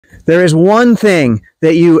There is one thing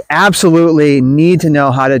that you absolutely need to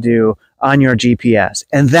know how to do on your GPS,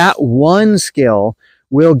 and that one skill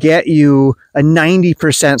will get you a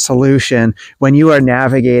 90% solution when you are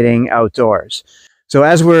navigating outdoors. So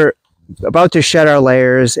as we're about to shed our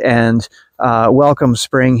layers and welcome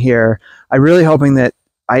spring here, I'm really hoping that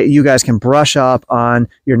you guys can brush up on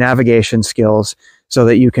your navigation skills so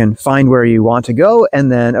that you can find where you want to go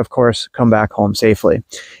and then, of course, come back home safely.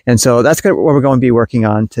 And so that's what we're going to be working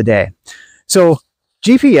on today. So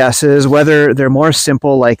GPSs, whether they're more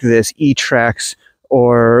simple like this eTrex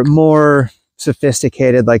or more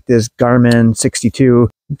sophisticated like this Garmin 62,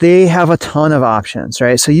 they have a ton of options,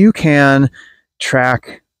 right? So you can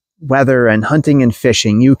track weather and hunting and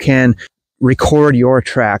fishing. You can record your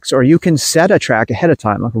tracks, or you can set a track ahead of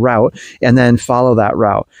time, like a route, and then follow that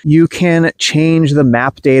route. You can change the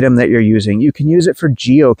map datum that you're using. You can use it for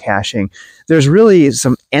geocaching. There's really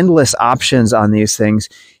some endless options on these things.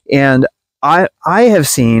 And I have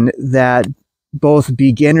seen that both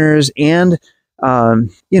beginners and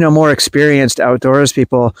more experienced outdoors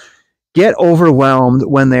people get overwhelmed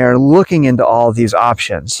when they're looking into all these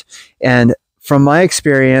options. And from my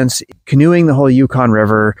experience, canoeing the whole Yukon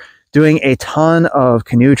River, doing a ton of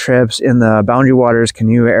canoe trips in the Boundary Waters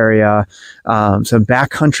canoe area, some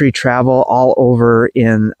backcountry travel all over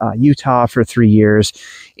in Utah for 3 years,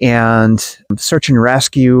 and search and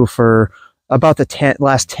rescue for about the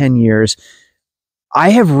last 10 years. I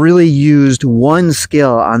have really used one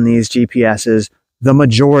skill on these GPSs the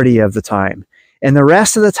majority of the time. And the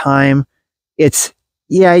rest of the time, it's,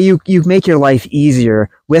 yeah, you make your life easier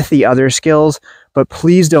with the other skills, but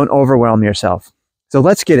please don't overwhelm yourself. So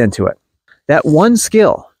let's get into it. That one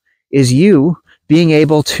skill is you being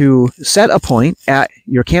able to set a point at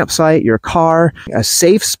your campsite, your car, a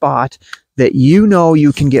safe spot that you know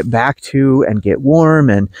you can get back to and get warm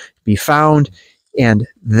and be found. And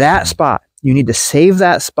that spot, you need to save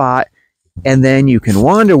that spot, and then you can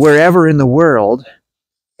wander wherever in the world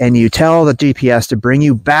and you tell the GPS to bring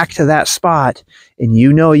you back to that spot, and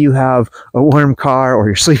you know you have a warm car or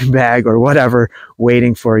your sleeping bag or whatever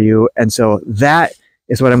waiting for you. And so that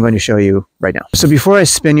is what I'm going to show you right now. So before I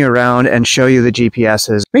spin you around and show you the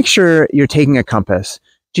GPSs, make sure you're taking a compass.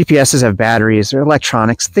 GPSs have batteries, they're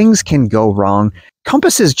electronics, things can go wrong.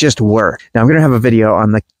 Compasses just work. Now I'm going to have a video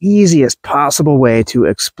on the easiest possible way to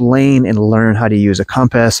explain and learn how to use a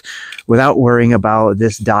compass without worrying about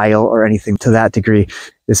this dial or anything to that degree.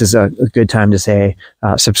 This is a good time to say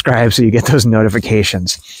subscribe so you get those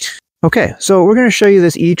notifications. Okay, so we're going to show you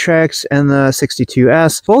this eTrex and the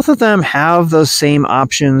 62S. Both of them have those same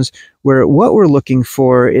options where what we're looking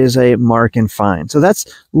for is a mark and find. So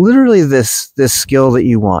that's literally this skill that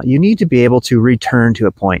you want. You need to be able to return to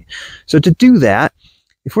a point. So to do that,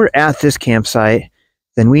 if we're at this campsite,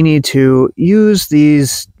 then we need to use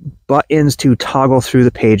these buttons to toggle through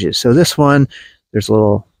the pages. So this one, there's a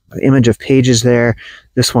little image of pages there.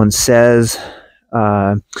 This one says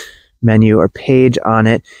menu or page on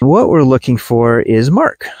it. What we're looking for is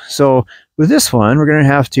mark. So with this one, we're going to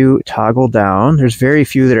have to toggle down. There's very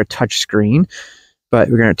few that are touch screen, but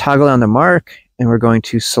we're going to toggle down the mark and we're going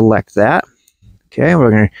to select that. Okay, we're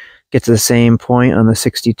going to get to the same point on the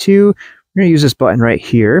 62. We're going to use this button right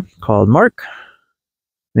here called mark.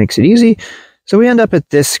 Makes it easy. So we end up at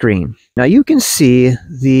this screen. Now you can see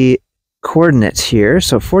the coordinates here.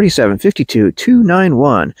 So 47, 52,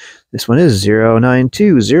 291. This one is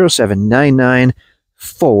 092, 0799,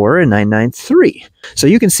 4, and 993. So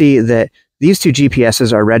you can see that these two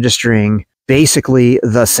GPSs are registering basically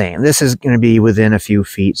the same. This is going to be within a few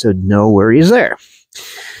feet, so no worries there.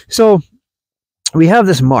 So we have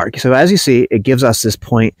this mark. So as you see, it gives us this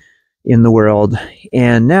point in the world.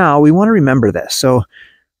 And now we want to remember this. So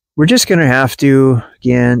we're just going to have to,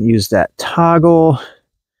 again, use that toggle.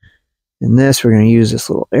 In this, we're going to use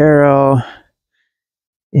this little arrow,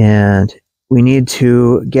 and we need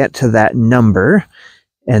to get to that number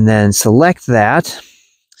and then select that.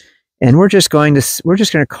 And we're just going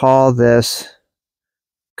to call this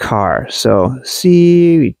car. So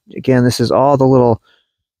C, again, this is all the little,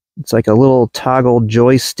 it's like a little toggle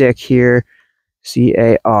joystick here,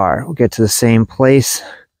 CAR. We'll get to the same place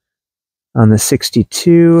on the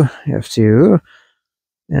 62. You have to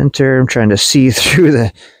enter. I'm trying to see through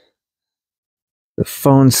the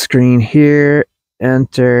phone screen here.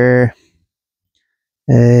 Enter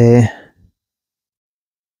a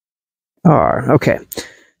R. Okay.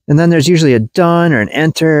 And then there's usually a done or an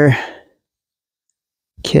enter.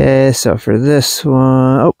 Okay, so for this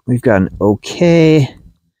one, oh, we've got an OK.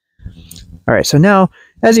 All right, so now,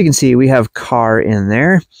 as you can see, we have car in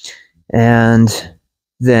there. And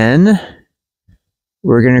then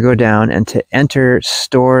we're going to go down, and to enter,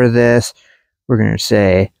 store this, we're going to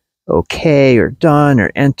say okay or done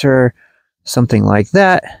or enter, something like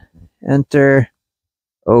that. Enter.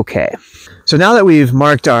 Okay. So now that we've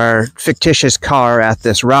marked our fictitious car at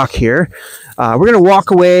this rock here, we're going to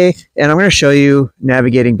walk away, and I'm going to show you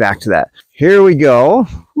navigating back to that. Here we go.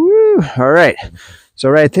 Woo. All right. So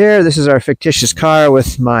right there, this is our fictitious car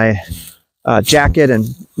with my jacket and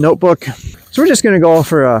notebook. So we're just going to go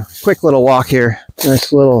for a quick little walk here.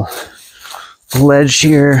 Nice little ledge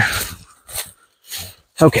here.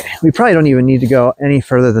 Okay, we probably don't even need to go any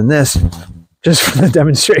further than this, just for the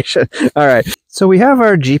demonstration. All right, so we have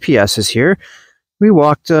our GPSs here. We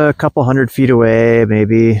walked a couple 100 feet away,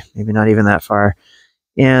 maybe not even that far.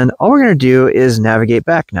 And all we're going to do is navigate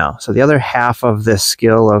back now. So the other half of this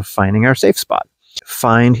skill of finding our safe spot.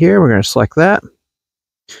 Find here, we're going to select that.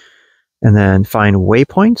 And then find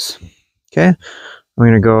waypoints. Okay, we're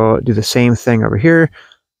going to go do the same thing over here.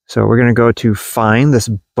 So we're going to go to find this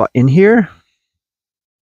button here.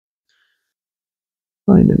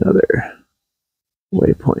 Find another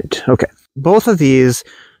waypoint. Okay, both of these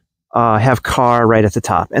have car right at the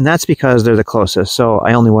top, and that's because they're the closest. So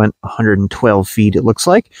I only went 112 feet, it looks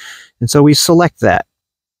like. And so we select that.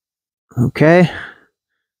 Okay,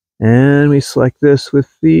 and we select this with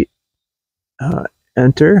the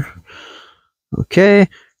enter. Okay,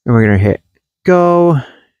 and we're going to hit go.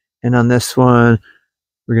 And on this one,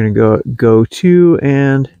 we're going to go to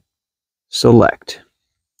and select.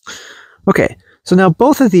 Okay, so now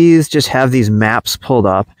both of these just have these maps pulled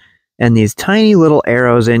up and these tiny little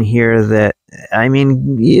arrows in here that, I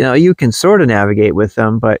mean, you know, you can sort of navigate with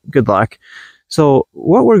them, but good luck. So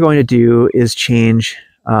what we're going to do is change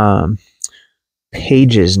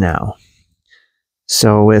pages now.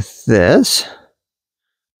 So with this,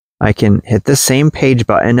 I can hit the same page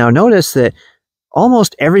button. Now notice that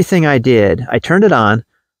almost everything I did, I turned it on,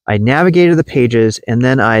 I navigated the pages, and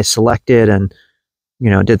then I selected and, you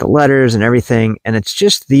know, did the letters and everything. And it's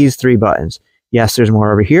just these three buttons. Yes, there's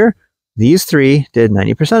more over here. These three did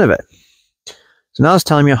 90% of it. So now it's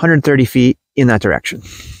telling me 130 feet in that direction.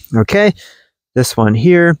 Okay, this one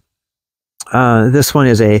here, this one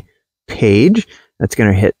is a page that's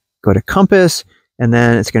going to go to compass, and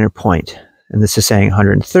then it's going to point. And this is saying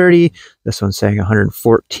 130. This one's saying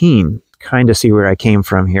 114. Kind of see where I came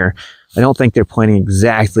from here. I don't think they're pointing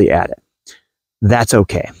exactly at it. That's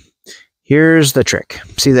okay. Here's the trick.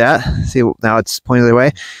 See that? See, now it's pointing the other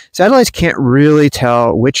way. Satellites can't really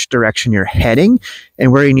tell which direction you're heading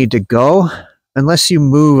and where you need to go unless you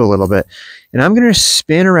move a little bit. And I'm going to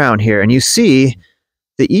spin around here, and you see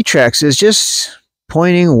the eTrex is just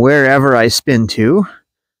pointing wherever I spin to.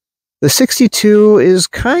 The 62 is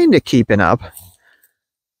kind of keeping up.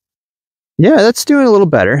 Yeah, that's doing a little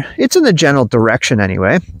better. It's in the general direction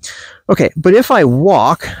anyway. Okay, but if I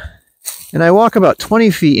walk, and I walk about 20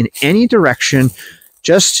 feet in any direction,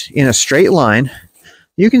 just in a straight line,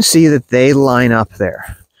 you can see that they line up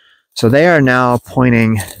there. So they are now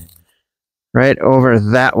pointing right over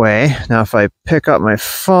that way. Now if I pick up my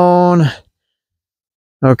phone,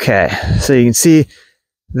 okay, so you can see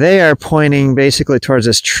they are pointing basically towards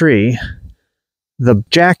this tree. The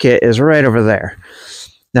jacket is right over there.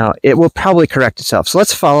 Now it will probably correct itself. So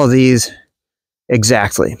let's follow these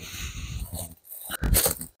exactly.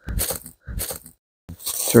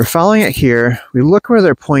 So we're following it here. We look where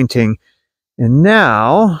they're pointing. And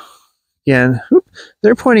now, again,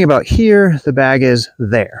 they're pointing about here. The bag is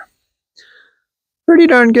there. Pretty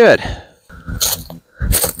darn good.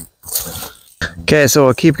 Okay, so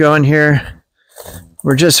we'll keep going here.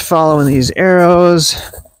 We're just following these arrows.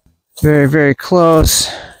 Very, very close.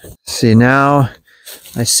 See, now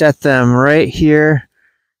I set them right here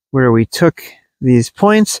where we took these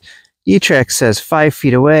points. eTrex says 5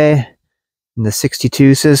 feet away. And the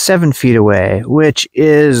 62 says 7 feet away, which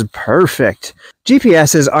is perfect.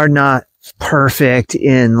 GPSs are not perfect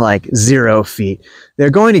in like 0 feet. They're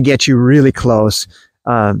going to get you really close.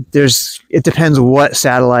 It depends what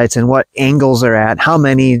satellites and what angles they're at, how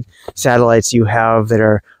many satellites you have that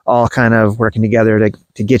are all kind of working together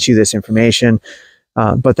to get you this information.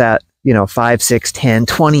 But that, 5, 6, 10,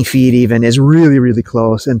 20 feet even is really, really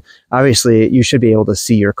close. And obviously you should be able to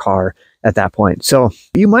see your car at that point. So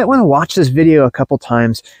you might want to watch this video a couple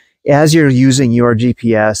times as you're using your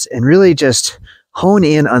GPS and really just hone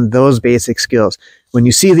in on those basic skills. When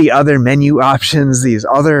you see the other menu options, these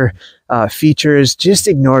other features, just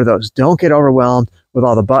ignore those. Don't get overwhelmed with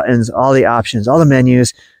all the buttons, all the options, all the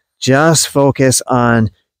menus. Just focus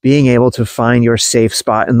on being able to find your safe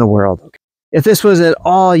spot in the world. If this was at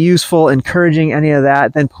all useful, encouraging any of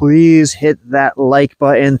that, then please hit that like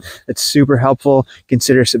button. It's super helpful.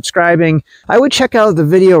 Consider subscribing. I would check out the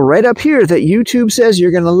video right up here that YouTube says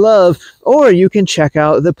you're going to love, or you can check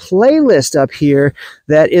out the playlist up here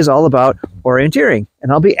that is all about orienteering.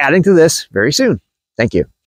 And I'll be adding to this very soon. Thank you.